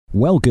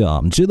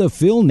Welcome to the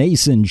Phil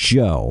Nason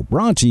Show,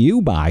 brought to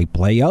you by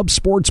PlayUp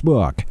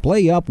Sportsbook.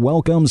 PlayUp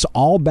welcomes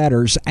all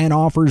bettors and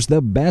offers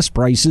the best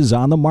prices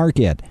on the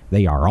market.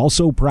 They are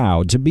also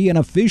proud to be an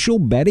official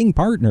betting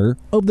partner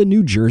of the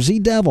New Jersey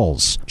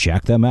Devils.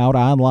 Check them out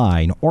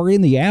online or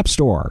in the App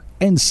Store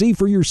and see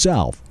for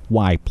yourself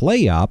why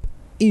PlayUp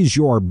is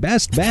your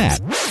best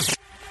bet.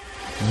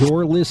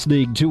 You're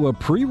listening to a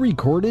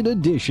pre-recorded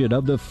edition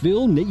of The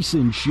Phil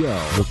Nason Show.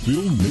 The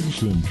Phil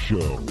Nason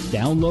Show.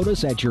 Download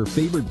us at your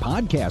favorite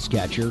podcast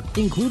catcher,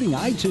 including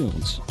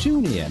iTunes,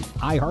 TuneIn,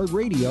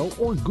 iHeartRadio,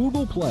 or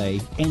Google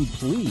Play, and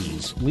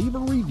please leave a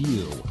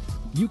review.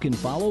 You can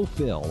follow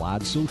Phil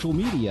on social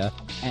media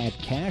at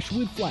Cash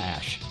with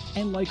Flash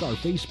and like our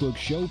Facebook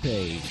show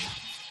page.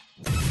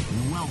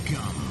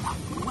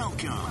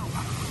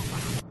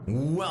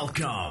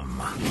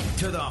 Welcome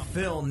to the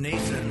Phil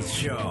Nason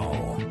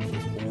Show.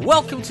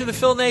 Welcome to the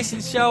Phil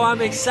Nason Show. I'm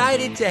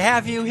excited to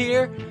have you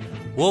here.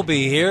 We'll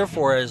be here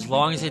for as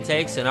long as it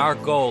takes, and our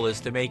goal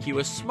is to make you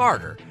a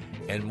smarter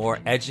and more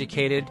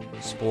educated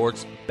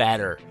sports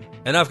bettor.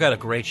 And I've got a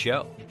great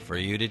show for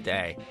you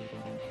today.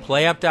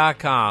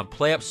 PlayUp.com,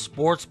 PlayUp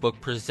Sportsbook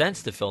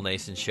presents the Phil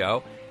Nason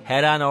Show.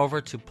 Head on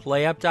over to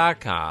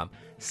PlayUp.com,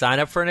 sign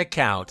up for an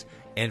account,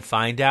 and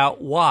find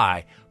out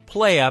why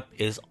PlayUp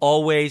is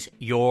always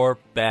your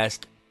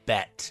best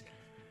bet.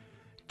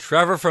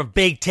 Trevor from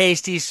Big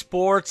Tasty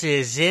Sports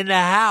is in the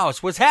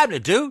house. What's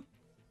happening, dude?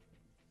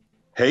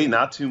 Hey,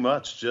 not too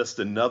much. Just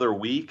another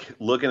week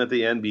looking at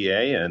the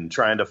NBA and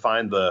trying to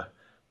find the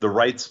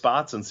right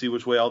spots and see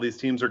which way all these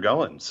teams are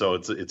going. So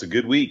it's a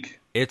good week.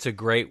 It's a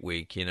great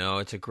week,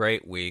 It's a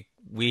great week.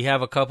 We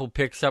have a couple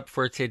picks up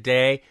for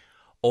today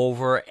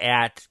over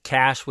at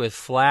Cash with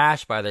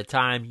Flash. By the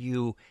time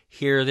you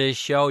hear this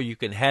show, you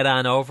can head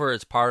on over.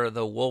 It's part of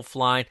the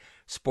Wolfline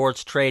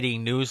Sports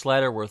Trading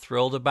newsletter. We're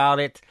thrilled about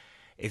it.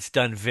 It's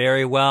done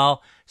very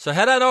well. So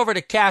head on over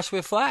to Cash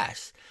with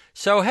Flash.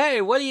 So,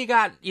 hey, what do you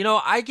got?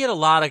 I get a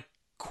lot of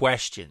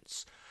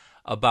questions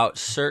about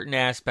certain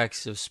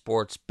aspects of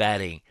sports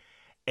betting.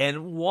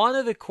 And one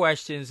of the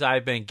questions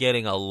I've been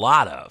getting a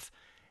lot of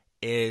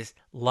is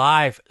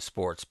live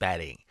sports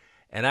betting.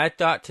 And I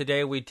thought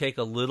today we'd take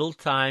a little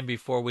time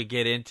before we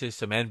get into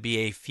some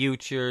NBA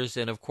futures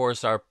and, of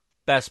course, our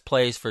best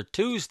plays for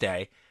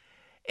Tuesday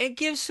and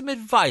give some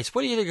advice.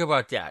 What do you think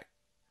about that?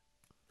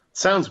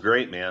 Sounds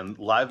great, man.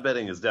 Live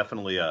betting is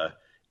definitely a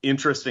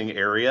interesting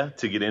area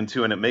to get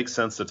into, and it makes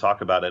sense to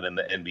talk about it in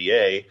the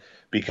NBA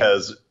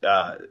because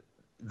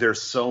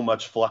there's so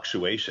much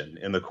fluctuation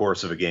in the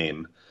course of a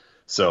game.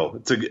 So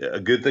it's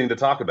a good thing to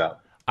talk about.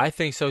 I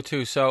think so,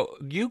 too. So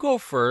you go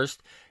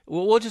first.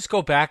 We'll just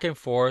go back and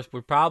forth.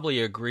 We'll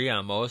probably agree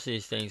on most of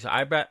these things.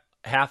 I bet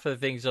half of the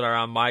things that are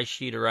on my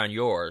sheet are on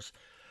yours,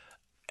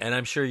 and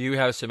I'm sure you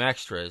have some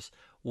extras.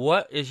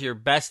 What is your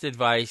best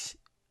advice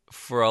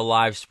for a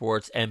live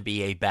sports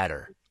NBA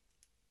bettor?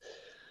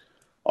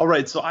 All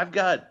right, so I've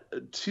got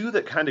two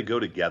that kind of go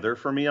together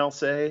for me, I'll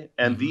say.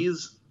 And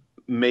these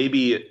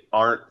maybe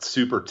aren't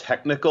super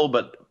technical,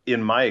 but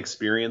in my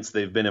experience,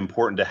 they've been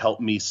important to help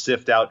me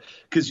sift out,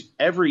 because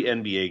every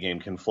NBA game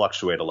can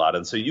fluctuate a lot.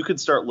 And so you could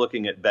start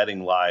looking at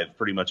betting live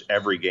pretty much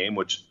every game,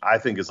 which I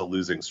think is a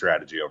losing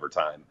strategy over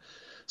time.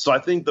 So I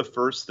think the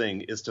first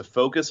thing is to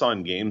focus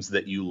on games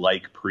that you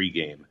like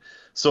pregame.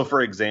 So,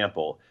 for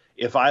example,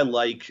 if I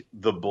like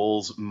the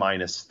Bulls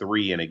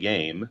 -3 in a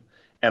game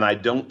and I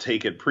don't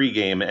take it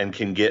pregame and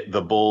can get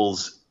the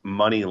Bulls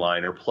money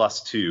line or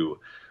 +2,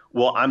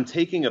 well, I'm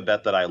taking a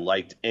bet that I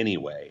liked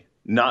anyway,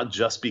 not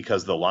just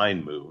because the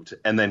line moved,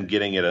 and then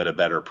getting it at a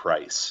better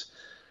price.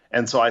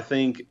 And so I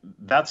think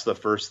that's the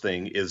first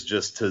thing, is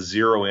just to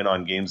zero in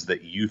on games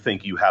that you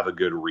think you have a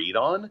good read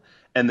on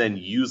and then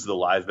use the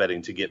live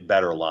betting to get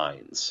better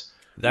lines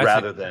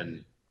rather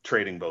than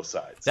trading both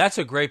sides. That's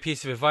a great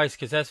piece of advice,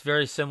 because that's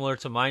very similar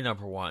to my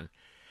number one.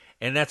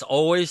 And that's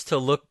always to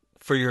look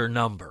for your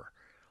number.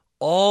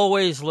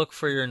 Always look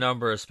for your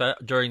number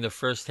during the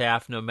first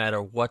half, no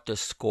matter what the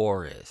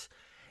score is.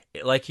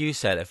 Like you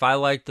said, if I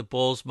like the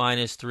Bulls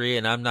 -3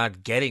 and I'm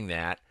not getting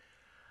that,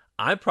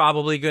 I'm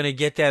probably going to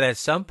get that at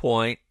some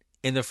point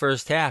in the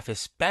first half,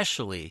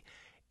 especially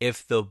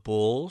if the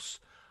Bulls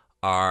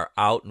are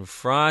out in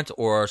front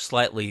or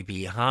slightly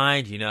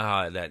behind. You know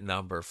how that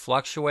number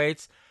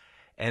fluctuates.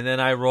 And then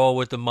I roll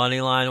with the money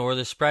line or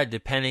the spread,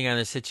 depending on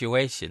the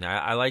situation.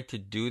 I like to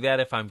do that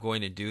if I'm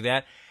going to do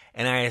that.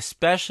 And I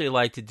especially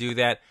like to do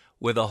that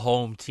with a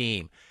home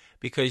team,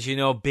 because,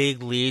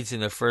 big leads in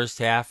the first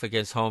half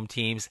against home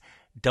teams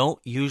don't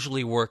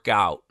usually work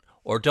out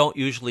or don't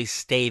usually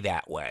stay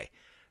that way.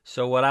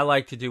 So what I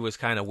like to do is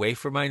kind of wait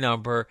for my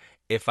number.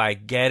 If I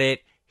get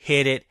it,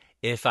 hit it.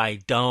 If I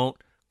don't,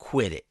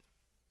 quit it.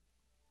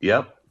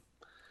 Yep.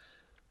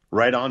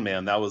 Right on,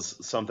 man. That was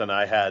something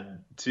I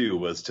had too,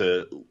 was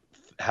to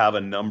have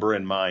a number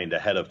in mind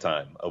ahead of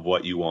time of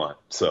what you want.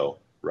 So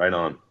right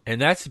on.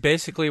 And that's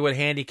basically what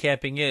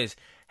handicapping is,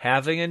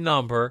 having a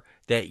number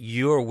that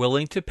you're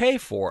willing to pay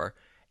for.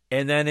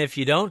 And then if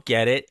you don't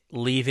get it,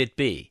 leave it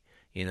be.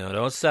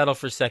 Don't settle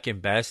for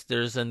second best.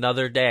 There's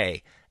another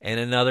day and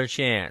another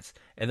chance.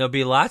 And there'll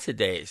be lots of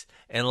days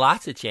and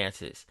lots of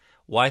chances.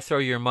 Why throw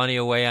your money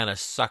away on a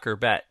sucker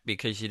bet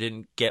because you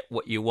didn't get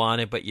what you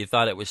wanted, but you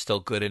thought it was still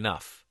good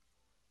enough?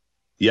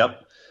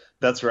 Yep,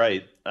 that's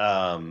right.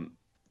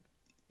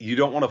 You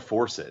don't want to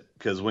force it,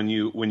 because when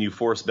you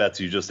force bets,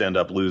 you just end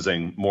up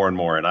losing more and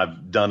more. And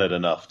I've done it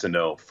enough to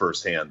know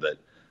firsthand that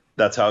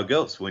that's how it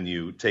goes when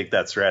you take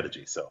that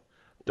strategy. So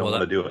don't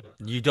want to do it.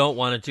 You don't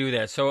want to do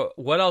that. So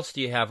what else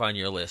do you have on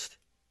your list?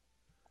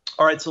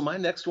 All right, so my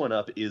next one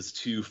up is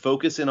to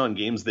focus in on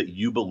games that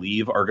you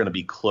believe are going to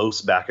be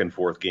close back and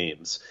forth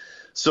games.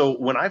 So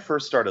when I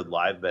first started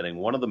live betting,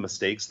 one of the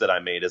mistakes that I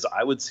made is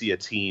I would see a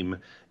team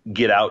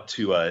get out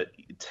to a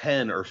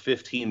 10 or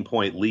 15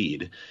 point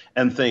lead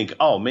and think,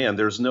 oh man,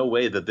 there's no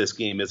way that this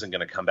game isn't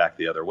going to come back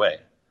the other way.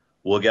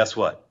 Well, guess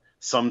what?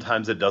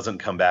 Sometimes it doesn't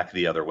come back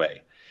the other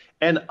way.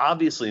 And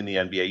obviously in the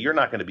NBA, you're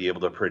not going to be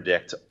able to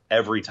predict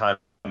every time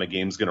a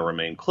game's going to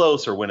remain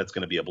close or when it's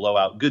going to be a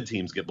blowout. Good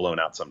teams get blown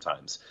out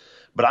sometimes.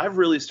 But I've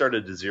really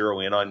started to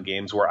zero in on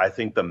games where I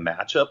think the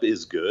matchup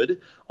is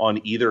good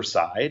on either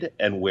side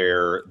and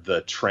where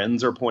the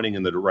trends are pointing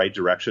in the right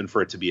direction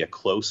for it to be a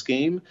close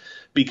game.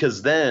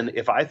 Because then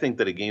if I think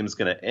that a game is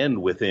going to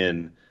end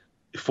within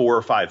 4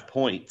 or 5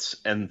 points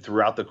and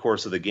throughout the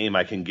course of the game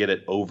I can get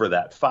it over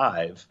that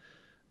 5,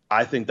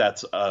 I think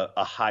that's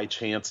a high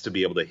chance to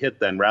be able to hit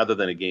then, rather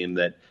than a game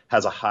that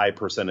has a high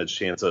percentage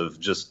chance of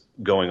just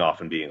going off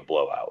and being a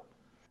blowout.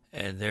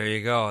 And there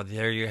you go.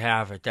 There you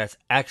have it. That's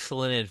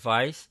excellent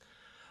advice.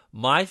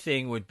 My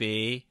thing would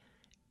be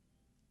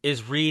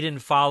is read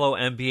and follow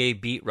NBA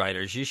beat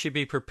writers. You should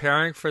be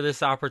preparing for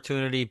this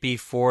opportunity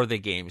before the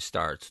game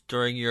starts,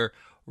 during your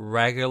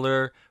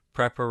regular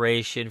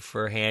preparation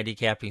for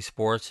handicapping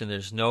sports, and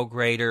there's no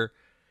greater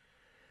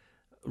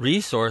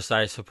resource,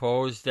 I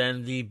suppose,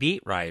 than the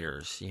beat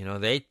writers.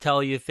 They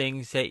tell you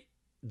things that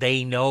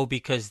they know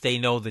because they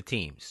know the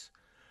teams.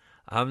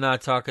 I'm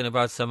not talking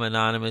about some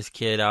anonymous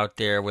kid out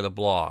there with a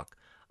blog.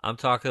 I'm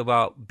talking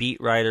about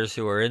beat writers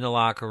who are in the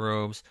locker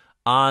rooms,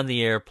 on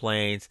the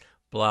airplanes,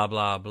 blah,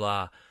 blah,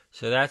 blah.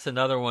 So that's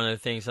another one of the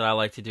things that I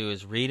like to do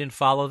is read and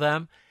follow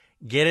them.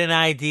 Get an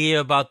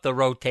idea about the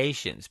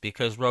rotations,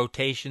 because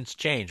rotations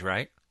change,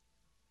 right?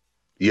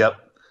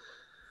 Yep.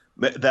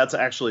 That's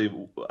actually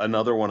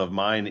another one of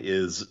mine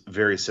is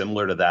very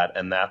similar to that,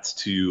 and that's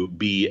to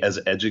be as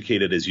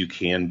educated as you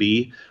can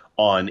be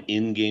on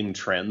in-game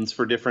trends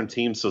for different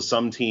teams. So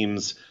some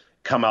teams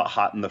come out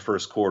hot in the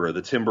first quarter.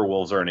 The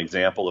Timberwolves are an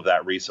example of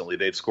that recently.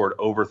 They've scored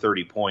over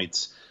 30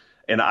 points,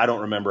 and I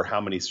don't remember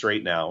how many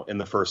straight now in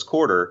the first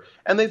quarter,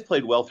 and they've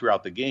played well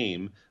throughout the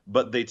game,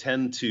 but they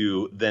tend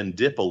to then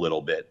dip a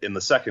little bit in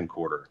the second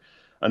quarter.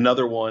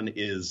 Another one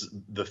is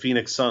the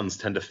Phoenix Suns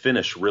tend to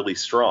finish really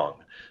strong.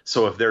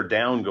 So if they're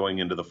down going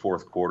into the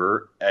fourth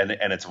quarter and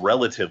it's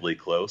relatively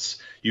close,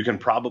 you can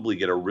probably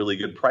get a really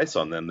good price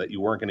on them that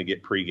you weren't going to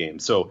get pregame.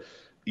 So,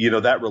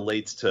 that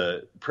relates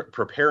to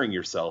preparing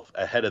yourself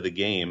ahead of the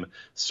game,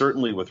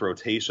 certainly with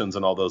rotations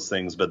and all those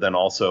things, but then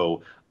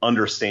also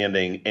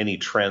understanding any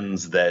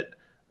trends that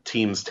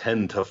teams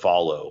tend to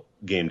follow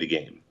game to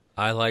game.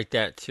 I like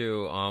that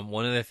too.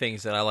 One of the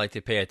things that I like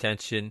to pay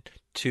attention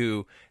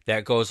to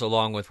that goes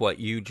along with what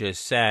you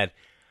just said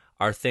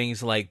are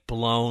things like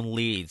blown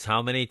leads.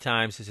 How many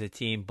times has a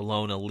team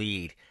blown a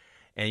lead?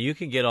 And you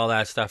can get all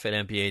that stuff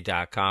at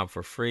NBA.com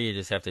for free. You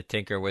just have to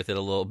tinker with it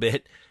a little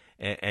bit,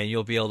 and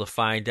you'll be able to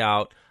find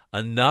out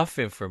enough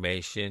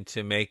information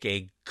to make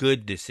a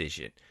good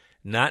decision.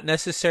 Not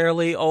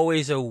necessarily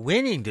always a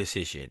winning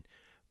decision,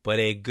 but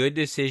a good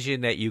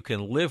decision that you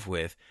can live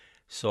with,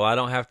 so I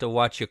don't have to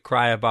watch you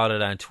cry about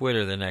it on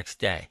Twitter the next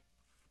day.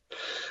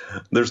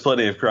 There's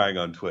plenty of crying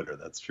on Twitter.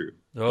 That's true.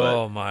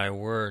 Oh, my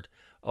word.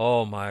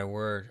 Oh, my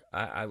word.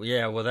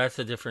 Yeah, well, that's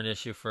a different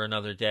issue for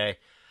another day.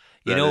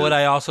 You know what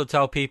I also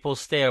tell people?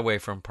 Stay away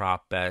from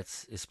prop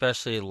bets,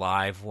 especially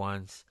live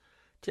ones.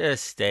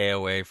 Just stay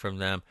away from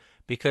them,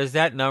 because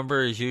that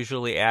number is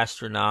usually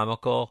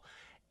astronomical,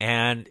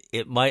 and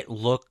it might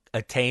look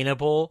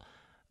attainable,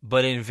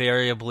 but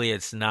invariably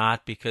it's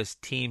not, because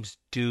teams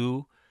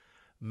do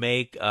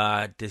make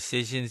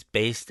decisions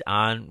based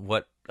on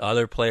what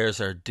other players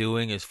are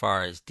doing as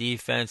far as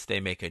defense. They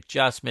make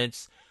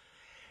adjustments.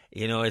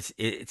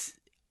 It's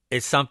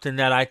something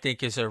that I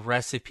think is a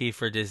recipe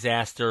for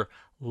disaster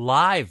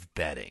live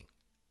betting.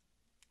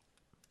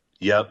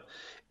 Yep.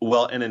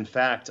 Well, and in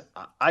fact,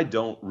 I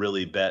don't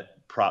really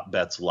bet prop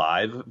bets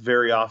live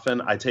very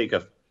often. I take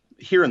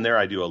here and there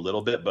I do a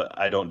little bit, but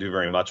I don't do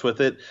very much with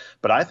it.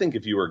 But I think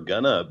if you were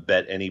gonna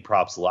bet any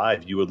props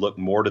live, you would look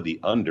more to the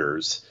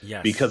unders.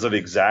 Yes. Because of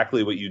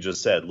exactly what you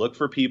just said. Look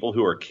for people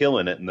who are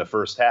killing it in the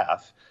first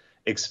half.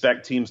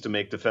 Expect teams to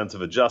make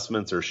defensive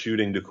adjustments or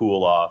shooting to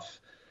cool off.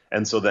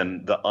 And so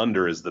then the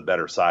under is the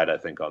better side, I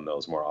think, on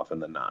those more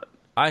often than not.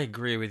 I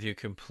agree with you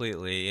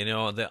completely.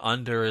 The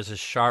under is a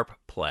sharp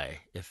play,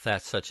 if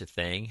that's such a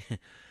thing.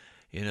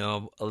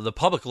 The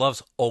public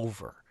loves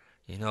over.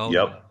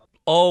 Yep.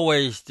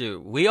 Always do.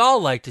 We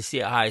all like to see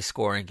a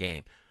high-scoring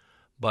game.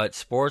 But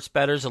sports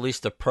bettors, at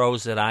least the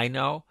pros that I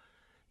know,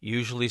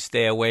 usually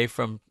stay away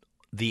from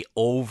the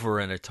over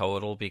in a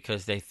total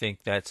because they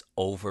think that's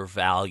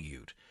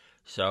overvalued.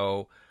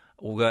 So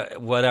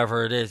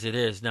whatever it is, it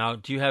is. Now,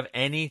 do you have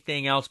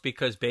anything else?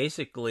 Because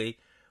basically,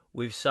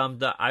 you've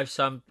summed up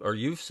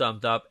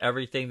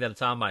everything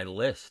that's on my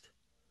list.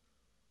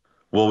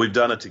 Well, we've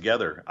done it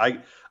together.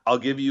 I'll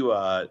give you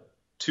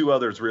two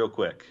others real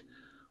quick.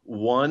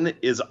 One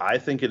is I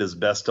think it is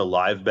best to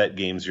live bet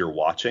games you're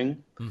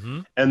watching.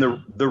 Mm-hmm. And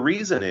the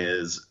reason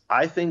is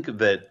I think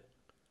that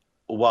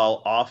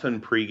while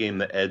often pregame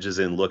the edge is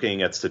in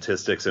looking at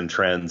statistics and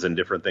trends and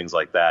different things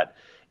like that,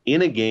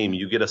 in a game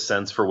you get a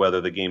sense for whether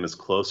the game is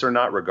close or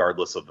not,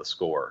 regardless of the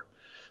score.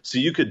 So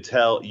you could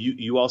tell,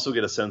 you also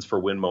get a sense for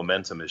when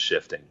momentum is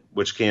shifting,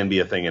 which can be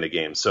a thing in a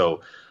game.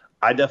 So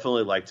I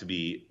definitely like to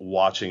be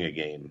watching a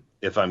game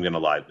if I'm going to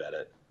live bet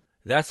it.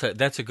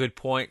 That's a good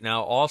point.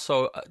 Now,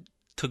 also,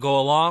 to go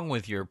along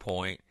with your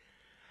point,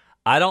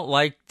 I don't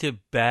like to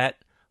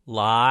bet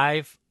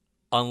live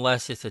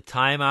unless it's a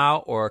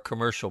timeout or a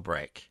commercial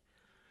break.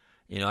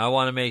 I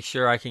want to make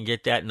sure I can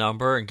get that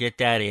number and get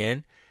that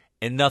in,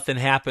 and nothing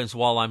happens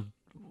while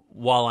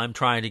I'm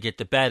trying to get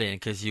the bet in,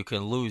 because you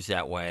can lose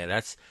that way.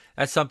 That's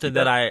something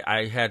that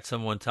I had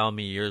someone tell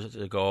me years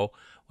ago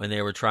when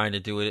they were trying to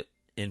do it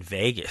in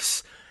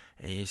Vegas,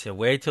 and he said,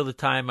 wait till the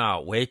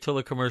timeout, wait till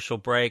the commercial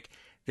break.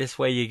 This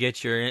way you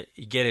get it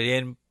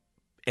in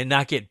and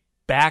not get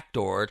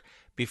backdoored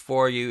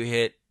before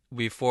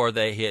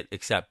they hit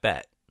accept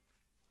bet.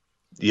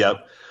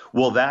 Yep.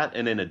 Well, that,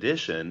 and in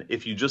addition,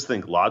 if you just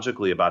think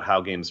logically about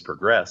how games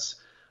progress,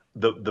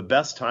 the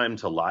best time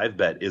to live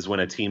bet is when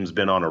a team's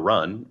been on a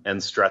run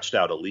and stretched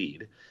out a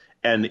lead.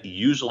 And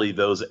usually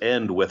those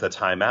end with a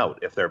timeout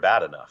if they're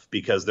bad enough,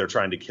 because they're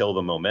trying to kill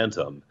the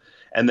momentum.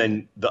 And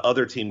then the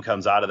other team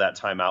comes out of that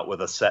timeout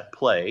with a set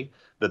play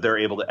that they're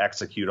able to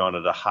execute on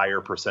at a higher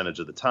percentage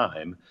of the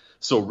time.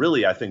 So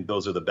really, I think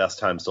those are the best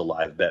times to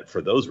live bet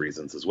for those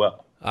reasons as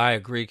well. I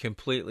agree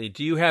completely.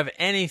 Do you have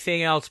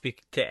anything else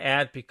to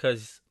add?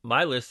 Because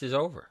my list is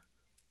over.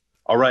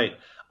 All right.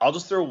 I'll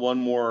just throw one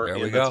more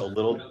in that's go.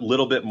 a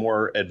little bit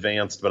more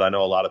advanced, but I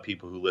know a lot of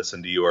people who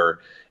listen to you are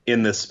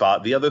in this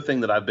spot. The other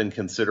thing that I've been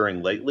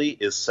considering lately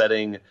is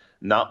setting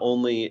not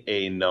only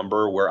a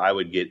number where I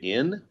would get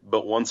in,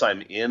 but once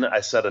I'm in, I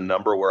set a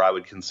number where I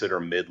would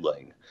consider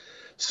middling.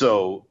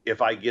 So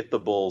if I get the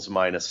Bulls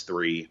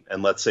 -3,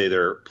 and let's say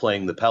they're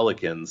playing the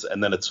Pelicans,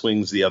 and then it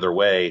swings the other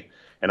way,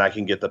 and I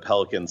can get the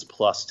Pelicans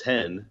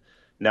 +10,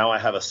 now I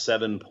have a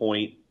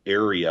 7-point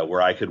area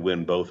where I could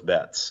win both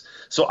bets.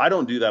 So I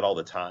don't do that all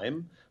the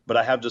time, but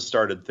I have just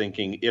started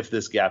thinking, if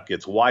this gap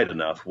gets wide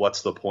enough,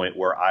 what's the point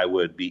where I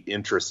would be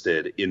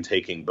interested in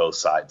taking both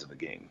sides of a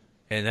game?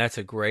 And that's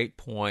a great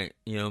point.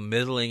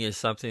 Middling is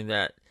something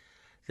that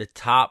the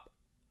top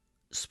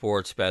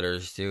sports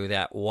bettors do,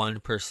 that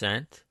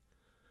 1%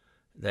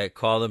 that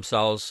call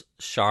themselves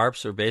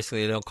sharps, or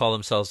basically they don't call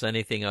themselves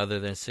anything other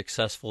than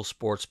successful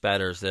sports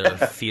bettors that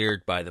are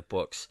feared by the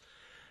books.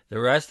 The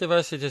rest of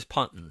us are just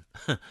punting.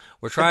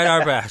 We're trying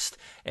our best,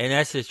 and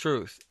that's the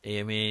truth.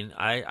 I mean,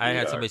 I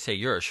had somebody say,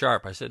 you're a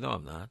sharp. I said, no,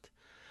 I'm not,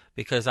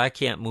 because I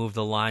can't move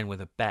the line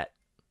with a bet.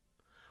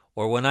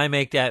 Or when I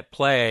make that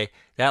play,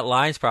 that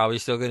line's probably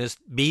still going to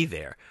be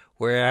there.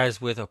 Whereas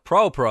with a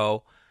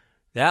pro,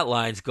 that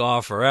line's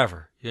gone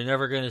forever. You're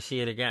never going to see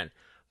it again.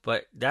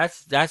 But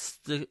that's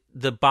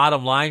the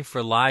bottom line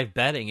for live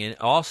betting. And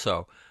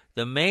also,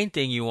 the main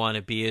thing you want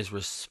to be is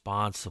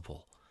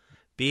responsible.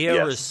 Be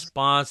a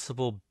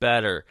responsible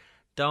bettor.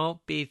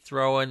 Don't be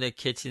throwing the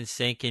kitchen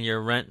sink and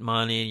your rent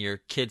money and your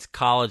kid's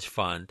college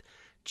fund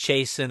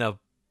chasing a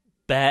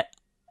bet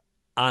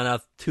on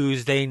a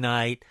Tuesday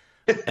night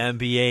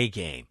NBA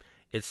game.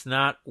 It's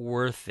not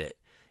worth it.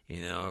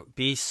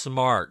 Be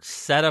smart.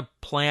 Set a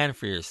plan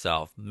for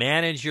yourself.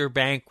 Manage your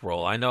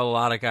bankroll. I know a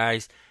lot of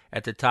guys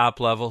at the top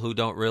level who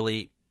don't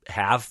really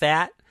have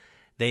that.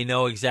 They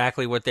know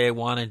exactly what they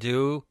want to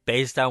do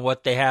based on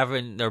what they have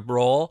in their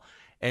role,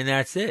 and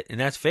that's it, and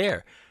that's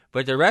fair.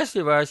 But the rest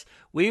of us,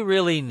 we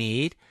really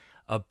need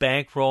a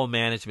bankroll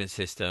management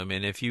system.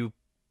 And if you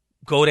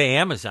go to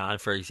Amazon,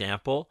 for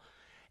example,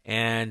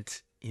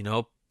 and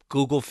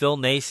Google Phil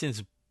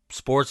Nason's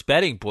sports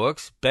betting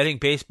books, Betting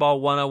Baseball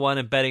 101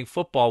 and Betting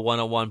Football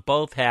 101,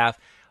 both have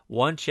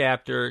one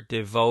chapter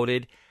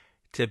devoted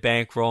to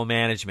bankroll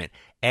management.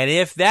 And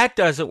if that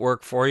doesn't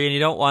work for you and you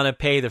don't want to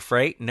pay the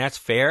freight, and that's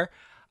fair,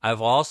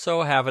 I've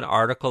also have an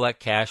article at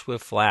Cash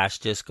with Flash.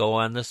 Just go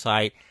on the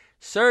site,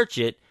 search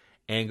it,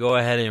 and go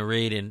ahead and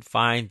read and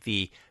find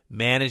the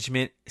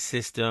management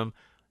system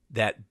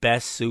that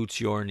best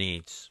suits your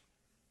needs.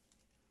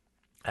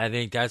 I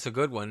think that's a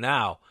good one.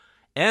 Now,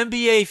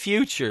 NBA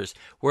futures.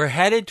 We're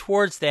headed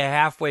towards the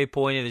halfway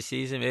point of the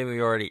season. Maybe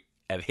we already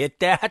have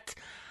hit that.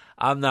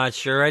 I'm not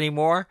sure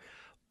anymore.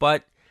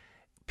 But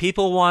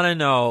people want to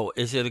know,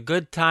 is it a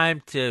good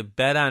time to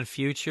bet on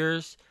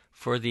futures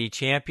for the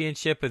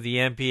championship of the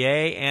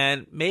NBA?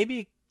 And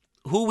maybe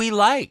who we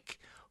like,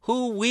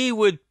 who we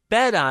would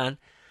bet on.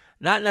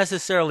 Not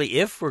necessarily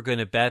if we're going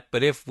to bet,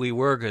 but if we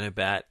were going to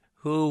bet,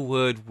 who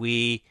would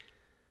we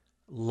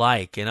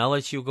like? And I'll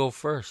let you go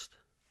first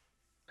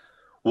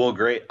Well,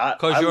 great.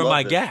 because I you're love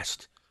my this.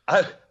 guest.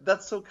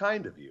 That's so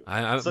kind of you.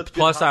 Such good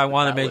Plus, I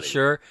want to make hospitality.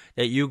 sure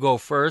that you go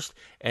first,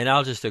 and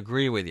I'll just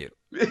agree with you.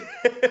 We'll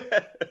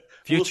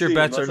Future see,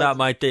 bets are unless not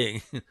my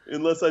thing.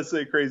 unless I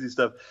say crazy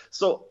stuff.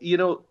 So,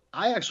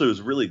 I actually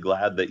was really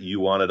glad that you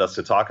wanted us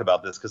to talk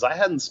about this because I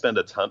hadn't spent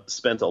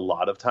a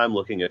lot of time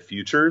looking at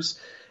futures.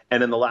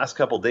 And in the last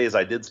couple of days,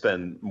 I did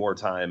spend more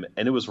time,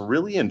 and it was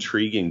really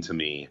intriguing to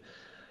me.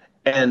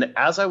 And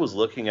as I was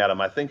looking at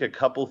them, I think a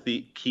couple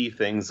key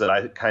things that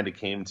I kind of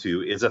came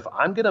to is if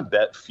I'm going to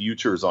bet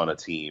futures on a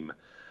team,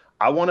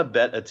 I want to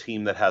bet a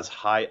team that has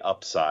high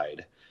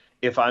upside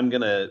if I'm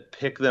going to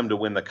pick them to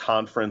win the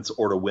conference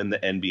or to win the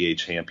NBA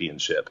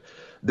championship.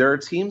 There are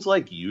teams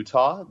like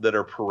Utah that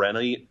are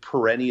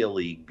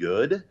perennially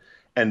good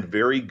and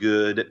very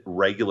good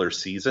regular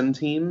season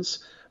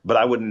teams, but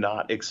I would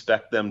not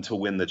expect them to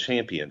win the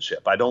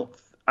championship.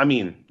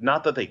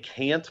 Not that they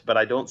can't, but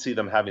I don't see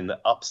them having the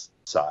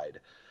upside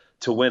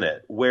to win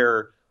it.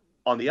 Where,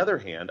 on the other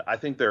hand, I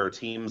think there are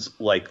teams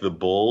like the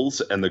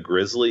Bulls and the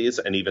Grizzlies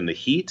and even the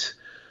Heat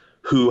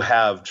who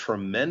have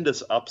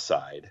tremendous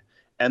upside,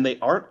 and they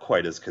aren't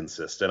quite as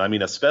consistent. I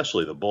mean,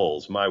 especially the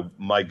Bulls.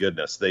 My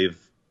goodness,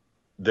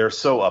 they're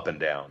so up and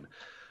down.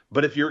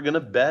 But if you're going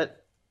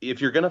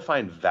to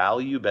find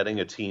value betting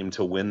a team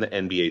to win the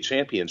NBA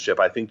championship,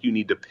 I think you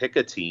need to pick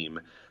a team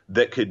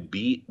that could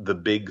beat the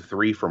big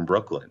three from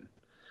Brooklyn.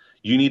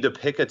 You need to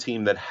pick a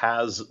team that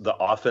has the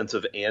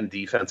offensive and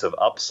defensive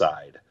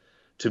upside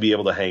to be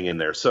able to hang in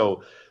there.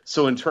 So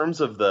in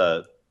terms of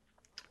the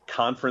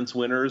conference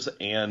winners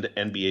and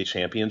NBA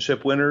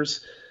championship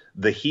winners,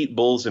 the Heat,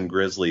 Bulls, and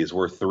Grizzlies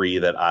were three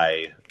that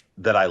I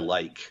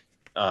like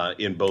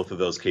in both of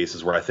those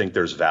cases where I think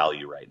there's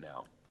value right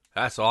now.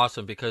 That's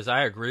awesome because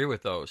I agree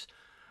with those.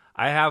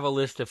 I have a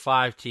list of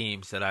 5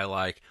 teams that I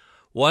like.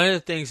 One of the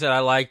things that I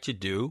like to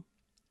do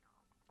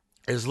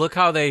is look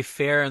how they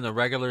fare in the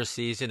regular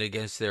season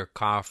against their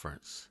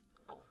conference.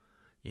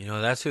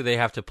 That's who they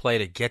have to play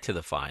to get to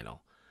the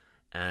final.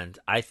 And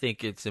I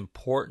think it's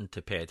important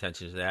to pay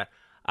attention to that.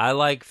 I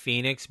like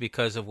Phoenix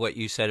because of what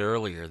you said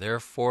earlier. Their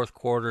fourth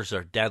quarters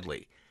are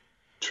deadly.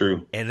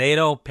 True. And they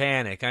don't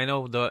panic. I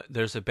know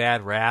there's a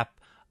bad rap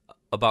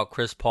about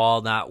Chris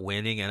Paul not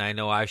winning, and I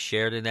know I've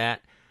shared in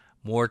that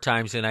more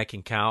times than I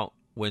can count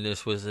when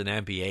this was an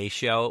NBA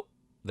show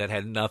that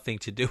had nothing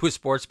to do with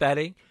sports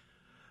betting.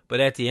 But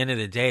at the end of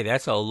the day,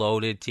 that's a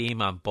loaded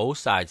team on both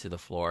sides of the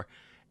floor,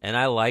 and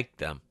I like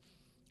them.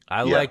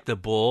 I like the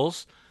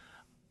Bulls.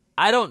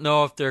 I don't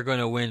know if they're going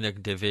to win the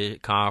division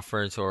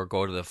conference or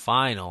go to the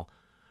final,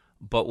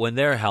 but when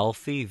they're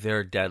healthy,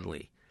 they're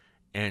deadly,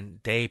 and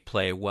they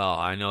play well.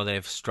 I know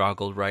they've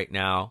struggled right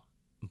now,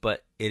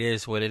 but it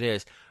is what it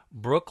is.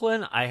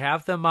 Brooklyn, I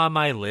have them on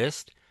my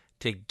list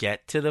to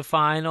get to the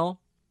final,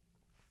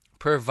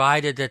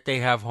 provided that they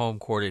have home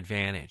court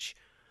advantage.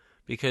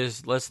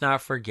 Because let's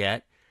not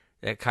forget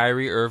that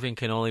Kyrie Irving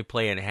can only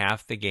play in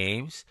half the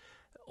games,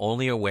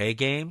 only away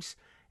games,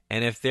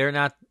 and if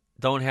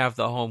don't have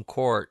the home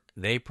court,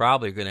 they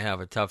probably are going to have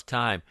a tough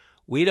time.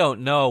 We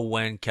don't know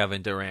when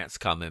Kevin Durant's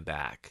coming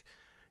back.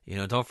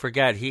 Don't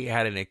forget he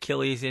had an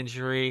Achilles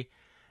injury,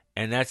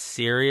 and that's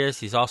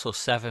serious. He's also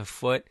 7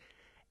 foot.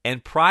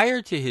 And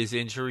prior to his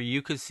injury,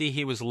 you could see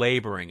he was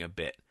laboring a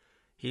bit.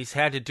 He's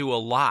had to do a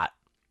lot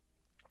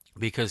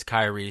because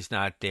Kyrie's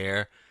not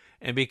there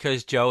and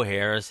because Joe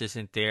Harris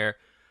isn't there.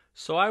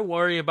 So I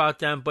worry about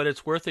them, but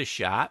it's worth a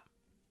shot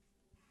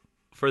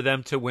for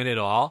them to win it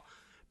all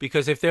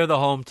because if they're the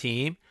home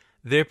team,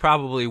 they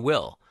probably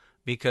will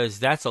because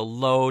that's a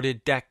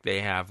loaded deck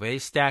they have. They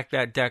stack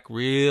that deck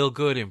real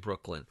good in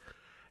Brooklyn.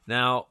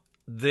 Now,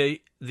 the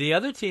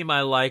other team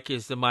I like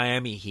is the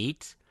Miami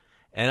Heat.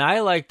 And I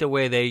like the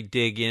way they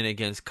dig in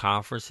against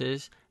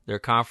conferences. Their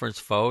conference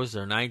foes,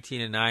 they're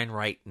 19-9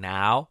 right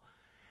now.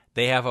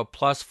 They have a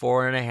plus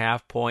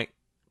 4.5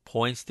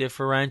 points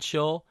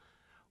differential,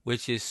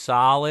 which is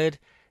solid.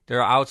 They're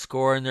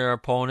outscoring their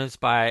opponents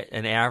by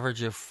an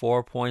average of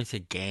 4 points a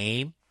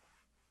game.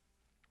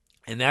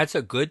 And that's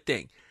a good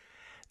thing.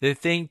 The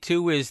thing,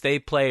 too, is they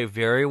play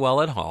very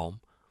well at home,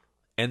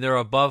 and they're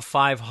above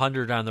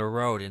 500 on the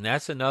road. And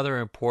that's another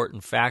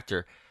important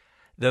factor.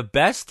 The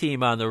best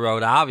team on the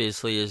road,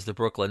 obviously, is the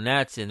Brooklyn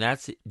Nets, and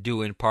that's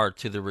due in part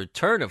to the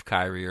return of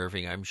Kyrie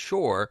Irving, I'm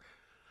sure.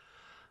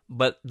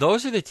 But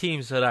those are the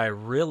teams that I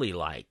really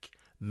like.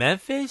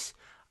 Memphis,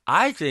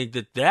 I think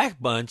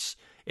that bunch,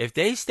 if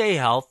they stay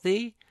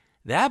healthy,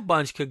 that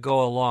bunch could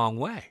go a long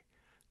way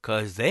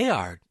because they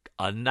are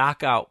a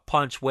knockout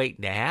punch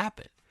waiting to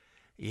happen.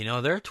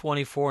 They're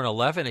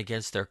 24-11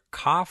 against their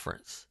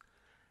conference.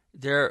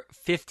 They're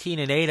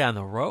 15-8 on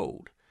the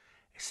road.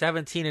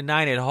 17-9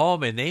 at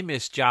home, and they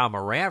missed Ja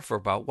Morant for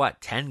about,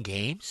 10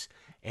 games?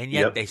 And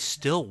yet they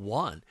still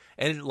won.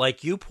 And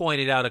like you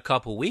pointed out a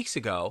couple weeks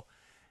ago,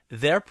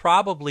 they're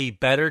probably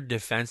better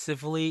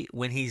defensively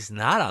when he's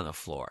not on the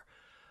floor.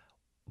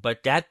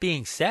 But that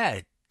being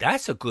said,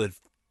 that's a good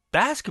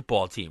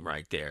basketball team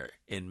right there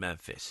in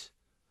Memphis.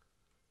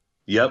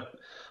 Yep,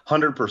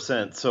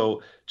 100%.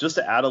 So just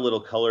to add a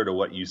little color to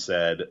what you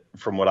said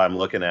from what I'm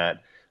looking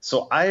at.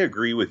 So I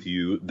agree with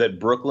you that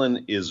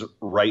Brooklyn is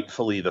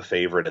rightfully the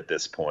favorite at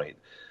this point.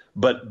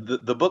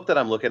 But the book that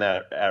I'm looking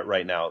at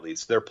right now, at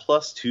least, they're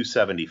plus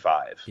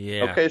 275.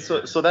 Yeah. Okay,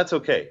 so that's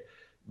okay.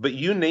 But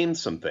you named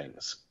some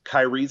things.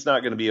 Kyrie's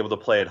not going to be able to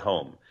play at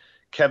home.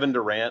 Kevin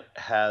Durant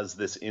has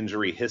this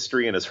injury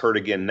history and is hurt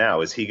again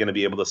now. Is he going to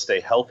be able to stay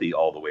healthy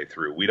all the way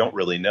through? We don't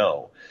really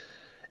know.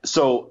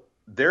 So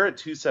they're at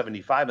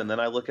 275, and then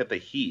I look at the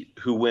Heat,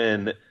 who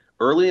win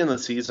early in the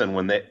season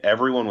when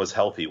everyone was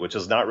healthy, which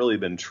has not really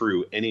been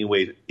true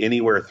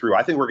anywhere through.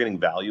 I think we're getting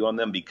value on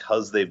them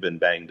because they've been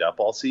banged up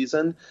all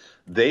season.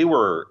 They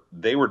were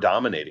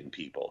dominating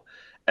people,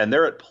 and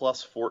they're at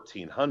plus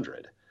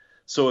 1,400.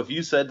 So if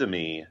you said to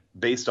me,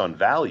 based on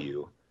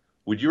value,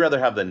 would you rather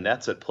have the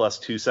Nets at plus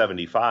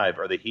 275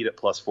 or the Heat at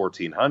plus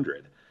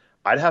 1,400?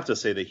 I'd have to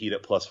say the Heat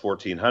at plus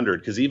 1,400,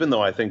 because even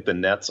though I think the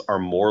Nets are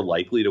more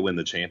likely to win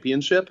the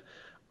championship,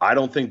 I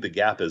don't think the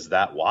gap is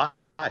that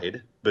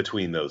wide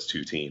between those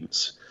two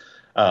teams.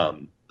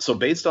 So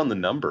based on the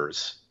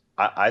numbers,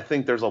 I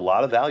think there's a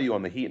lot of value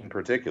on the Heat in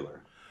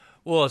particular.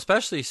 Well,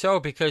 especially so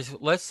because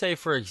let's say,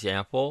 for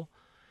example,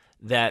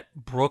 that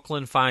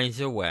Brooklyn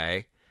finds a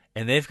way,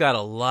 and they've got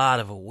a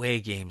lot of away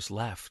games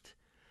left.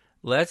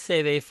 Let's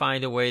say they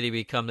find a way to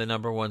become the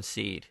number one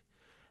seed.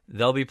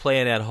 They'll be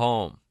playing at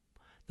home.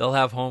 They'll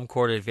have home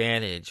court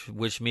advantage,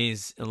 which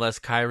means unless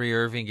Kyrie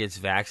Irving gets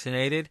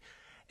vaccinated,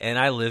 and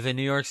I live in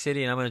New York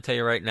City, and I'm going to tell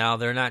you right now,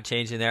 they're not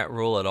changing that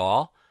rule at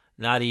all,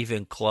 not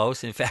even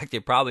close. In fact,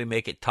 they probably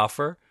make it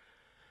tougher.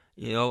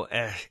 You know,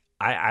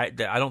 I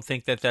don't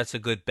think that that's a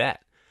good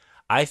bet.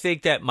 I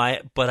think that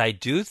but I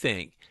do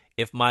think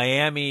if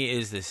Miami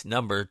is this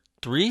number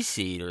 3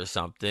 seed or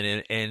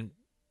something, and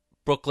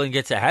Brooklyn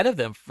gets ahead of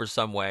them for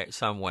some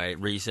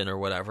reason or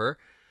whatever,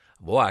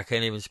 boy, I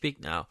can't even speak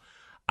now.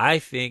 I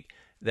think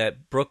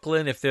that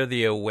Brooklyn, if they're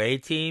the away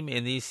team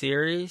in these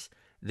series,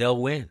 they'll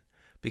win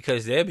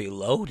because they'll be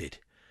loaded.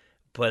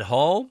 But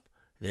home,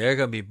 they're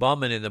going to be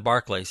bumming in the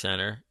Barclays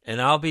Center, and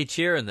I'll be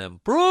cheering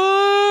them,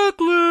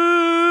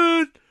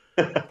 Brooklyn!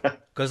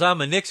 Because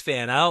I'm a Knicks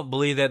fan. I don't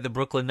believe that the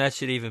Brooklyn Nets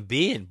should even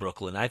be in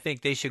Brooklyn. I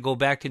think they should go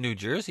back to New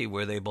Jersey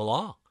where they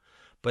belong.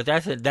 But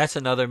that's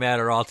another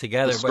matter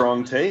altogether.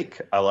 Strong take.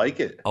 I like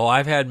it. Oh,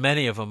 I've had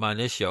many of them on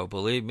this show,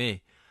 believe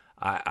me.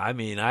 I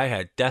mean, I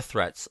had death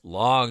threats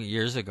long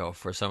years ago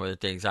for some of the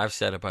things I've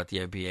said about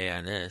the NBA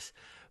on this.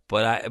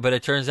 But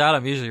it turns out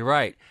I'm usually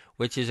right,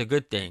 which is a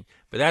good thing.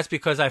 But that's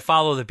because I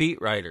follow the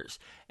beat writers,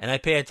 and I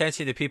pay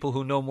attention to people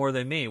who know more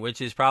than me,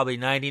 which is probably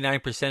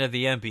 99% of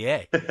the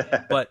NBA.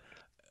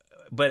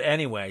 But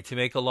anyway, to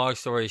make a long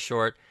story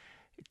short,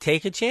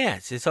 take a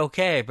chance. It's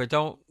okay, but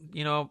don't,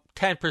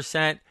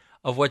 10%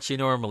 of what you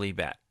normally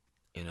bet.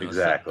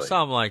 Exactly.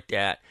 Something like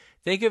that.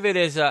 Think of it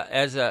as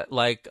a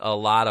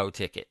lotto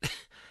ticket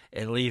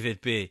and leave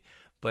it be.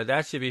 But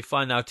that should be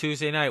fun. Now,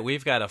 Tuesday night,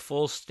 we've got a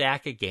full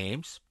stack of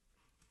games.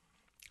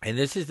 And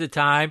this is the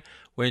time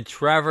when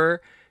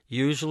Trevor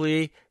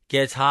usually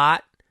gets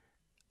hot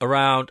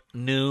around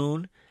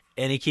noon,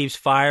 and he keeps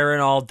firing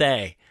all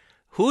day.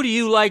 Who do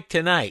you like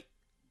tonight?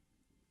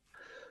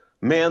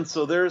 Man,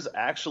 so there's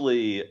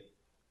actually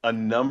a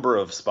number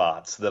of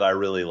spots that I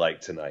really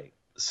like tonight.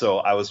 So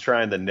I was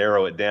trying to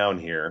narrow it down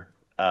here.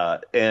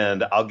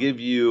 And I'll give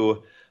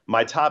you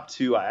my top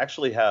 2. I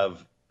actually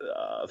have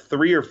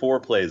 3 or 4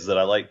 plays that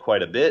I like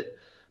quite a bit,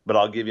 but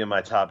I'll give you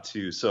my top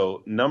 2.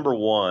 So number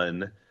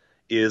 1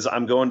 is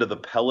I'm going to the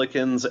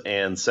Pelicans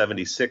and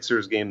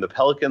 76ers game. The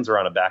Pelicans are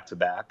on a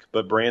back-to-back,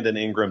 but Brandon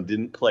Ingram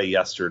didn't play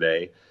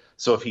yesterday.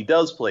 So if he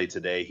does play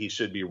today, he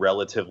should be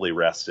relatively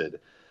rested.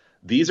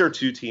 These are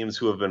 2 teams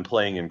who have been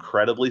playing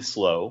incredibly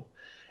slow.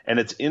 And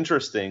it's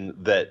interesting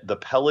that the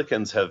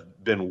Pelicans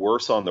have been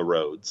worse on the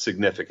road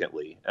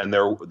significantly, and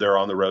they're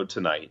on the road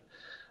tonight,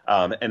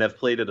 and have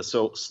played at a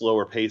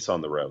slower pace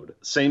on the road.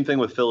 Same thing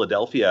with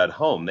Philadelphia at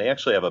home. They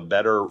actually have a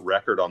better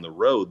record on the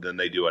road than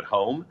they do at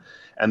home,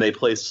 and they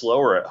play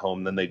slower at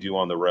home than they do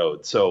on the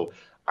road. So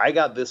I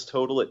got this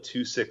total at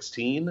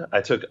 216.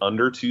 I took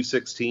under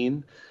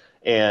 216,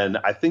 and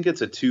I think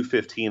it's a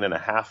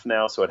 215.5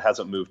 now, so it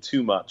hasn't moved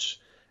too much.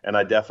 And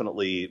I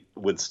definitely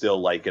would still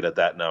like it at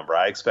that number.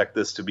 I expect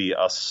this to be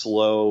a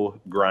slow,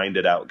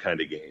 grinded out kind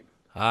of game.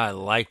 I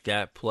like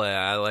that play.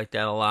 I like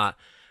that a lot.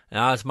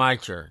 Now it's my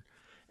turn.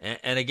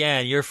 And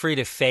again, you're free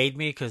to fade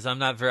me because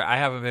I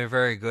haven't been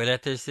very good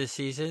at this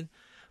season.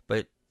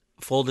 But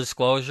full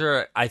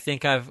disclosure, I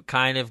think I've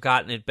kind of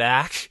gotten it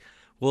back.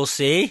 We'll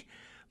see.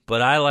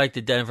 But I like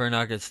the Denver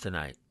Nuggets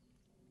tonight.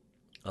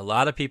 A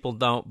lot of people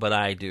don't, but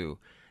I do.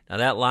 Now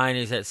that line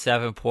is at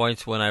 7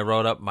 points when I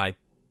wrote up my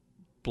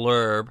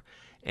blurb,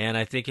 and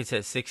I think it's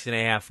at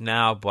 6.5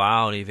 now, but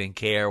I don't even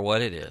care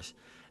what it is.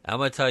 I'm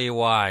going to tell you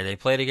why. They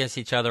played against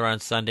each other on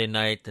Sunday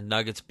night. The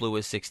Nuggets blew a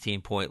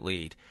 16-point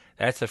lead.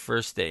 That's the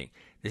first thing.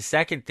 The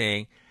second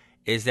thing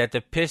is that the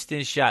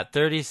Pistons shot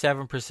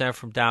 37%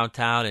 from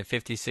downtown and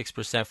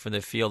 56% from the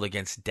field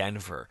against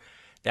Denver.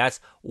 That's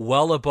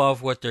well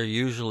above what they're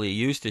usually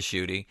used to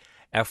shooting,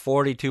 at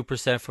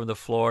 42% from the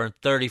floor and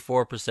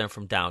 34%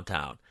 from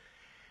downtown.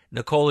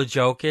 Nikola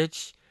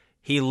Jokic,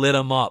 he lit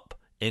him up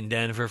in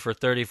Denver for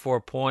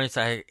 34 points.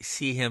 I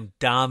see him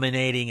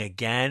dominating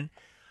again.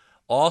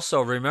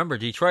 Also, remember,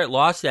 Detroit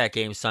lost that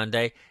game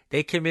Sunday.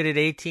 They committed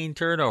 18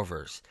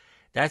 turnovers.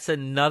 That's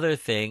another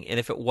thing. And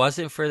if it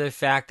wasn't for the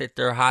fact that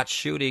they're hot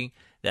shooting,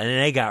 and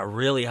they got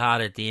really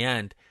hot at the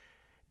end,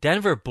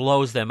 Denver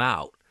blows them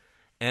out.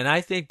 And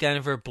I think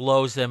Denver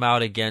blows them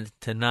out again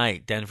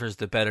tonight. Denver's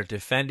the better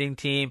defending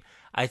team.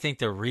 I think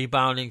the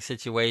rebounding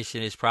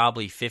situation is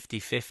probably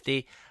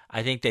 50-50.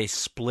 I think they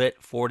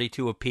split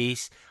 42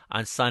 apiece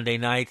on Sunday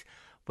night.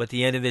 But at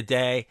the end of the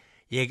day,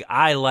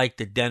 I like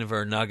the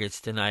Denver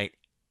Nuggets tonight,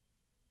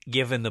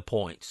 given the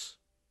points.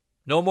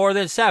 No more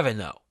than 7,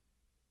 though.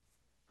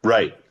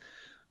 Right.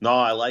 No,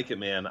 I like it,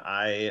 man.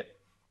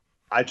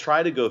 I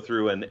try to go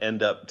through and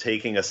end up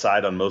taking a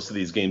side on most of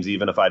these games,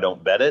 even if I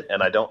don't bet it.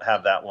 And I don't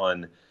have that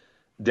one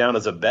down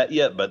as a bet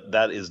yet, but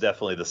that is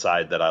definitely the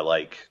side that I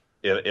like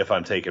if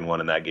I'm taking one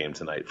in that game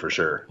tonight, for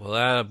sure. Well,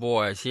 that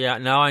boy. See,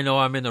 now I know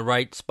I'm in the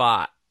right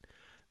spot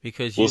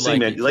because you we'll see,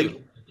 man.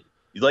 Too.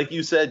 Like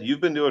you said, you've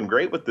been doing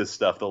great with this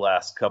stuff the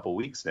last couple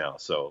weeks now.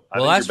 So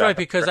well, that's right,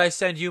 because I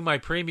send you my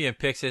premium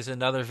picks as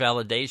another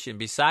validation.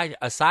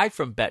 Aside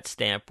from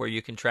BetStamp, where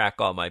you can track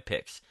all my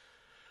picks,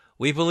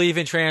 we believe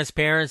in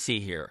transparency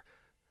here.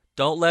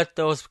 Don't let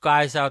those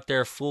guys out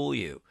there fool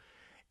you.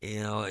 You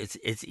know,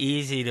 it's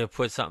easy to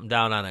put something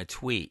down on a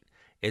tweet.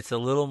 It's a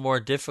little more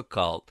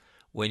difficult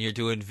when you're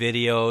doing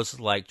videos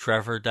like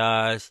Trevor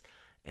does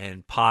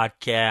and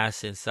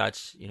podcasts and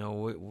such. You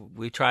know,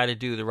 we try to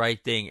do the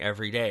right thing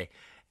every day.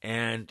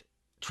 And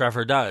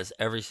Trevor does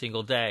every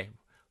single day.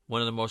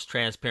 One of the most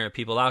transparent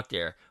people out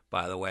there,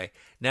 by the way.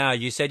 Now,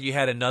 you said you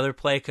had another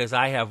play because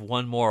I have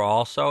one more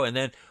also, and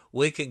then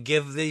we can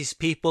give these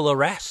people a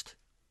rest.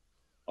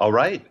 All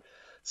right.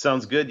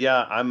 Sounds good.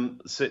 Yeah,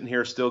 I'm sitting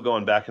here still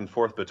going back and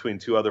forth between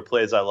two other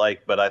plays I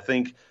like, but I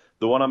think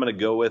the one I'm going to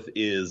go with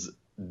is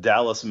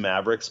Dallas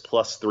Mavericks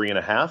plus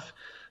 3.5.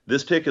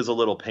 This pick is a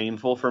little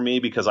painful for me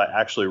because I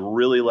actually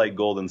really like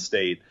Golden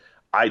State.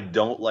 I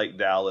don't like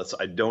Dallas.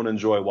 I don't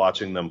enjoy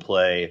watching them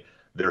play.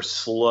 They're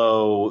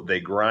slow. They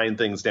grind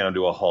things down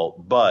to a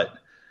halt. But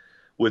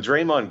with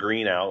Draymond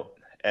Green out,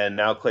 and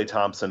now Klay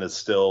Thompson is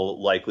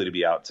still likely to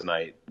be out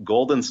tonight,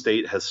 Golden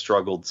State has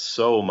struggled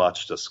so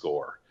much to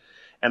score.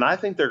 And I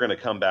think they're going to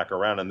come back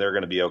around and they're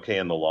going to be okay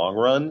in the long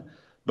run.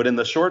 But in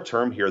the short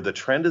term here, the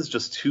trend is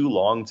just too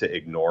long to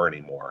ignore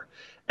anymore.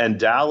 And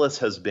Dallas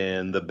has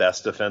been the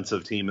best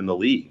defensive team in the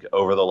league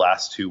over the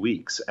last 2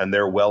 weeks, and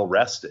they're well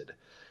rested.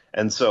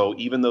 And so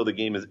even though the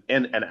game is –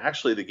 and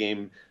actually the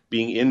game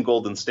being in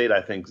Golden State,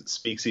 I think,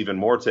 speaks even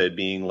more to it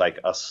being like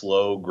a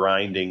slow,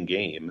 grinding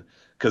game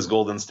because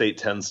Golden State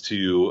tends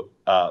to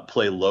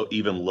play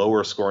even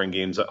lower scoring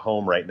games at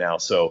home right now.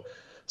 So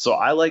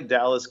I like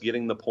Dallas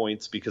getting the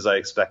points because I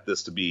expect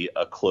this to be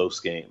a close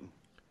game.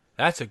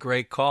 That's a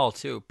great call,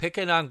 too.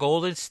 Picking on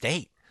Golden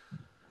State.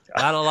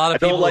 Not a lot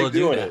of people like will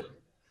do that. It.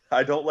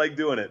 I don't like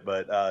doing it,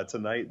 but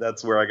tonight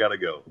that's where I got to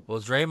go.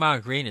 Well,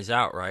 Draymond Green is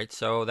out, right?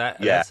 So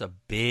that's a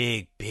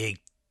big, big,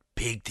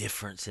 big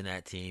difference in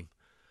that team.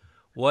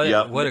 What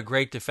a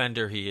great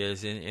defender he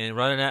is. And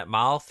running that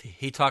mouth,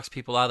 he talks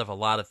people out of a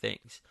lot of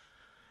things.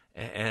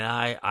 And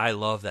I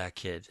love that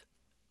kid.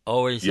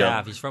 Always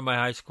have. He's from my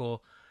high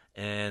school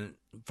and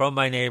from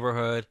my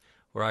neighborhood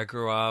where I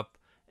grew up.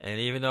 And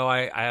even though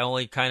I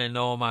only kind of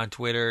know him on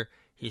Twitter,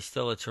 he's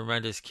still a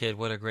tremendous kid.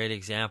 What a great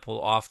example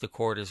off the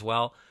court as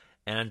well.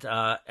 And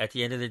at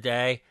the end of the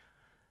day,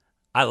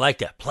 I like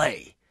that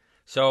play.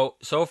 So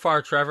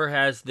far, Trevor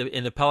has,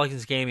 in the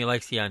Pelicans game, he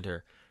likes the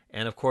under.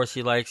 And, of course,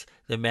 he likes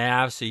the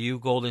Mavs. So you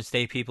Golden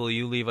State people,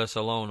 you leave us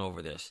alone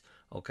over this,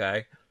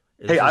 okay?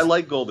 I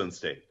like Golden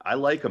State. I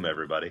like them,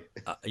 everybody.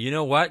 You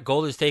know what?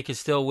 Golden State can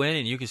still win,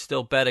 and you can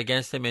still bet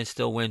against them and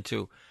still win,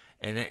 too.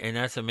 And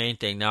that's the main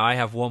thing. Now, I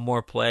have one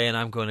more play, and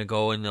I'm going to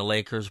go in the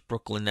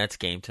Lakers-Brooklyn Nets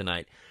game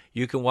tonight.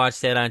 You can watch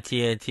that on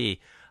TNT.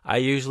 I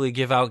usually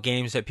give out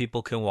games that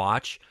people can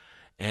watch,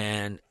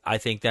 and I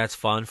think that's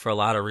fun for a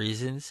lot of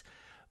reasons.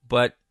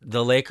 But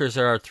the Lakers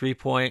are a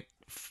 3-point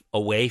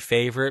away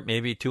favorite,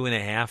 maybe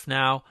 2.5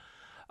 now.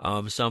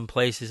 Some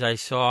places I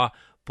saw.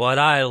 But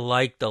I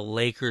like the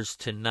Lakers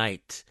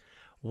tonight.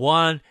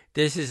 One,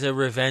 this is a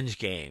revenge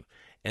game,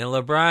 and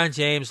LeBron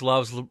James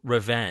loves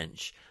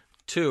revenge.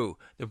 Two,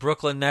 the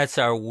Brooklyn Nets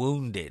are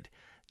wounded.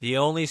 The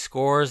only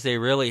scorers they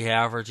really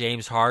have are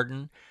James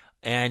Harden,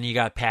 and you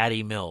got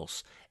Patty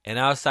Mills. And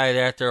outside of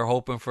that, they're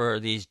hoping for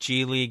these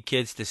G League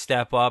kids to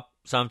step up.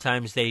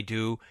 Sometimes they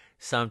do,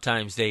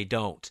 sometimes they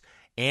don't.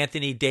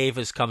 Anthony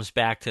Davis comes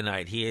back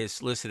tonight. He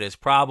is listed as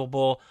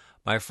probable.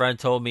 My friend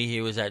told me he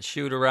was at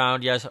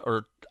shoot-around,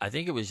 or I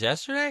think it was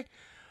yesterday.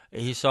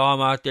 He saw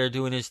him out there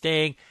doing his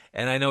thing,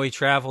 and I know he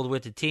traveled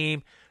with the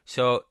team,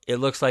 so it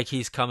looks like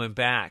he's coming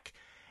back.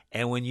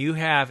 And when you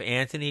have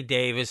Anthony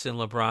Davis and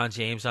LeBron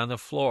James on the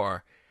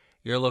floor,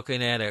 you're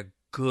looking at a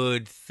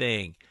good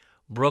thing.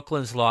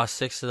 Brooklyn's lost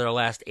 6 of their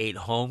last 8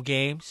 home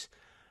games.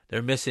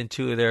 They're missing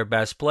 2 of their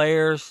best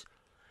players.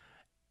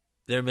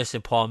 They're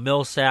missing Paul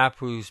Millsap,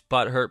 who's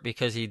butthurt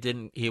because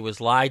he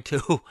was lied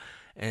to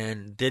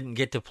and didn't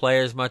get to play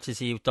as much as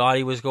he thought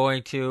he was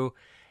going to.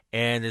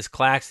 And this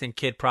Claxton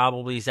kid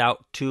probably is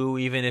out too.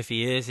 Even if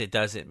he is, it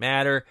doesn't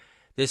matter.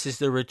 This is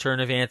the return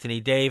of Anthony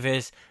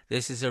Davis.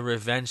 This is a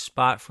revenge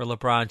spot for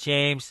LeBron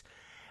James.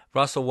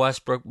 Russell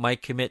Westbrook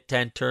might commit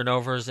 10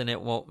 turnovers and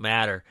it won't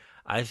matter.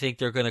 I think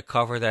they're going to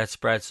cover that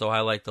spread, so I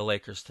like the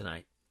Lakers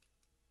tonight.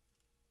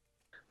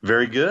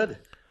 Very good.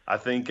 I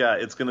think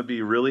it's going to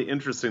be really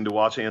interesting to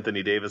watch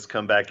Anthony Davis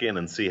come back in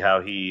and see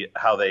how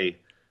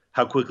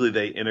quickly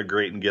they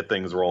integrate and get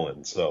things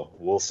rolling. So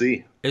we'll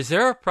see. Is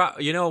there a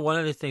prop? One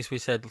of the things we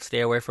said,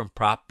 stay away from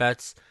prop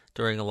bets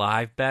during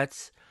live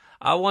bets.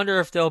 I wonder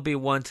if there'll be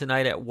one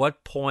tonight. At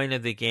what point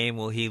of the game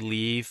will he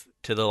leave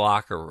to the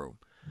locker room?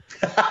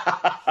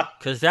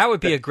 Because that would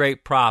be a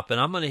great prop,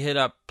 and I'm going to hit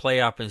up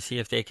PlayUp and see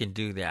if they can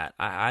do that.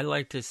 I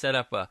like to set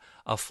up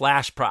a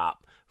flash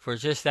prop for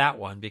just that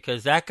one,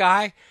 because that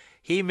guy,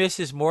 he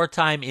misses more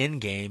time in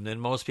game than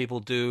most people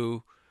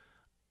do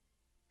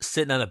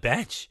sitting on a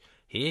bench.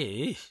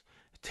 He's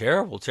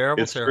terrible.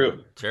 It's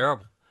true.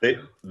 Terrible.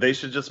 They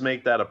should just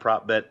make that a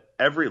prop bet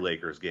every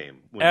Lakers game.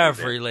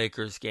 Every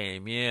Lakers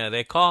game, yeah.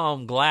 They call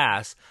him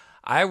Glass.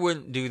 I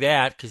wouldn't do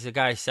that because the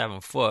guy's 7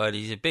 foot.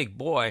 He's a big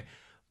boy.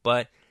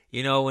 But,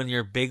 when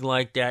you're big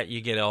like that,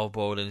 you get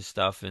elbowed and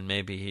stuff, and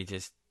maybe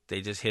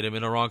they just hit him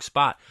in the wrong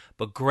spot.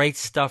 But great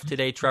stuff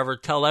today, Trevor.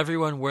 Tell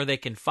everyone where they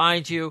can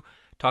find you.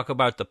 Talk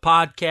about the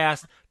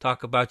podcast.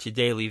 Talk about your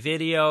daily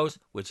videos,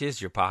 which is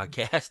your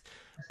podcast.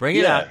 Bring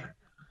it up.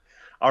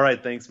 All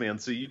right, thanks, man.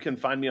 So you can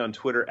find me on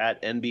Twitter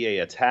at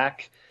NBA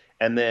Attack.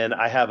 And then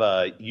I have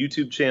a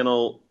YouTube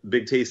channel,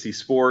 Big Tasty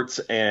Sports,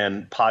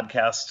 and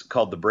podcast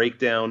called The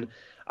Breakdown.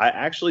 I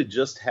actually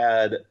just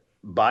had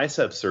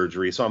bicep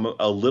surgery, so I'm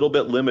a little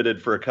bit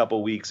limited for a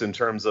couple weeks in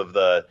terms of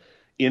the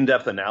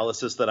in-depth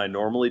analysis that I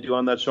normally do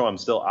on that show. I'm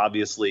still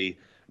obviously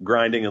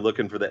grinding and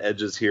looking for the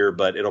edges here,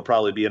 but it'll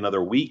probably be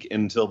another week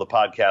until the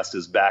podcast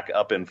is back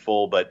up in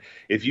full. But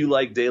if you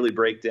like daily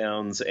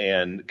breakdowns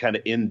and kind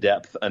of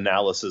in-depth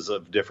analysis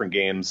of different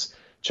games,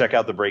 check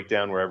out The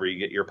Breakdown wherever you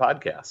get your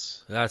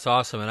podcasts. That's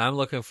awesome. And I'm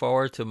looking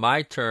forward to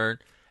my turn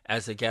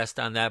as a guest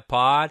on that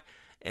pod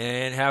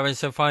and having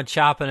some fun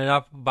chopping it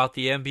up about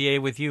the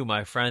NBA with you,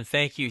 my friend.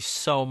 Thank you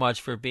so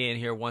much for being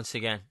here once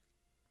again.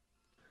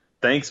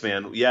 Thanks,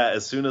 man. Yeah,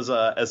 as soon as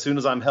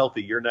I'm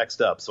healthy, you're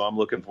next up, so I'm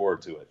looking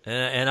forward to it.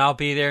 And I'll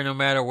be there no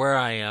matter where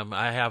I am.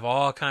 I have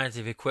all kinds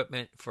of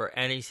equipment for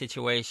any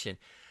situation.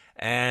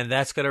 And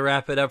that's going to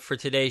wrap it up for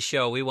today's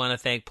show. We want to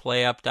thank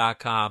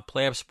PlayUp.com,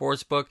 PlayUp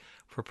Sportsbook,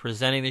 for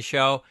presenting the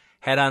show.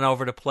 Head on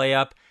over to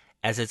PlayUp,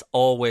 as it's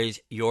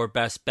always your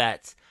best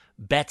bets.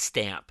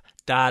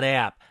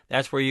 BetStamp.app.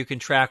 That's where you can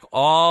track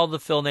all the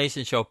Phil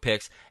Nason Show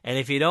picks. And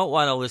if you don't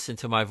want to listen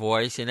to my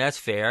voice, and that's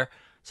fair,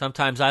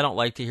 sometimes I don't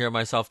like to hear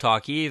myself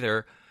talk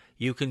either,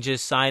 you can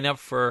just sign up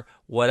for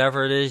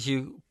whatever it is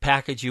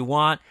package you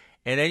want,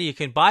 and then you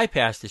can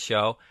bypass the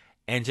show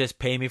and just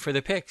pay me for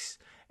the picks.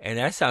 And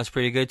that sounds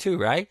pretty good too,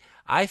 right?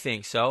 I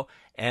think so.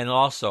 And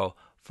also,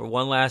 for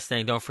one last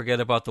thing, don't forget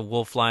about the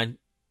Wolfline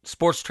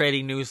Sports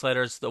Trading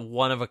Newsletter. It's the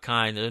one of a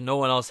kind. No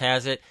one else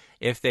has it.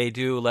 If they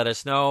do, let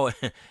us know,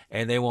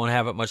 and they won't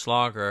have it much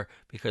longer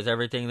because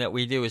everything that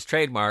we do is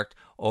trademarked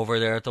over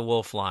there at the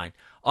Wolfline.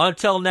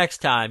 Until next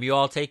time, you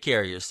all take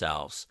care of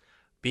yourselves.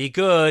 Be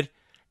good,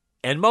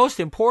 and most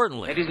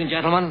importantly... Ladies and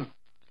gentlemen,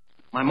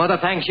 my mother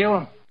thanks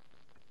you,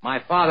 my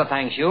father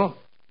thanks you,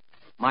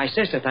 my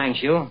sister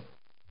thanks you,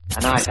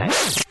 and I thank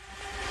you.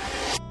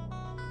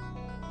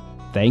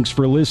 Thanks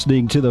for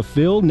listening to The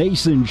Phil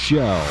Nason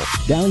Show.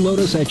 Download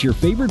us at your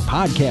favorite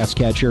podcast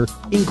catcher,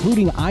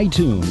 including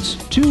iTunes,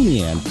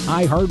 TuneIn,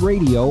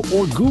 iHeartRadio,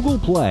 or Google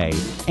Play.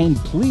 And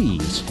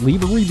please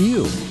leave a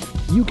review.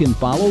 You can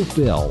follow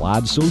Phil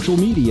on social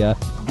media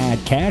at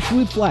Cash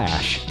with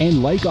Flash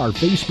and like our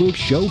Facebook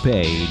show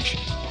page.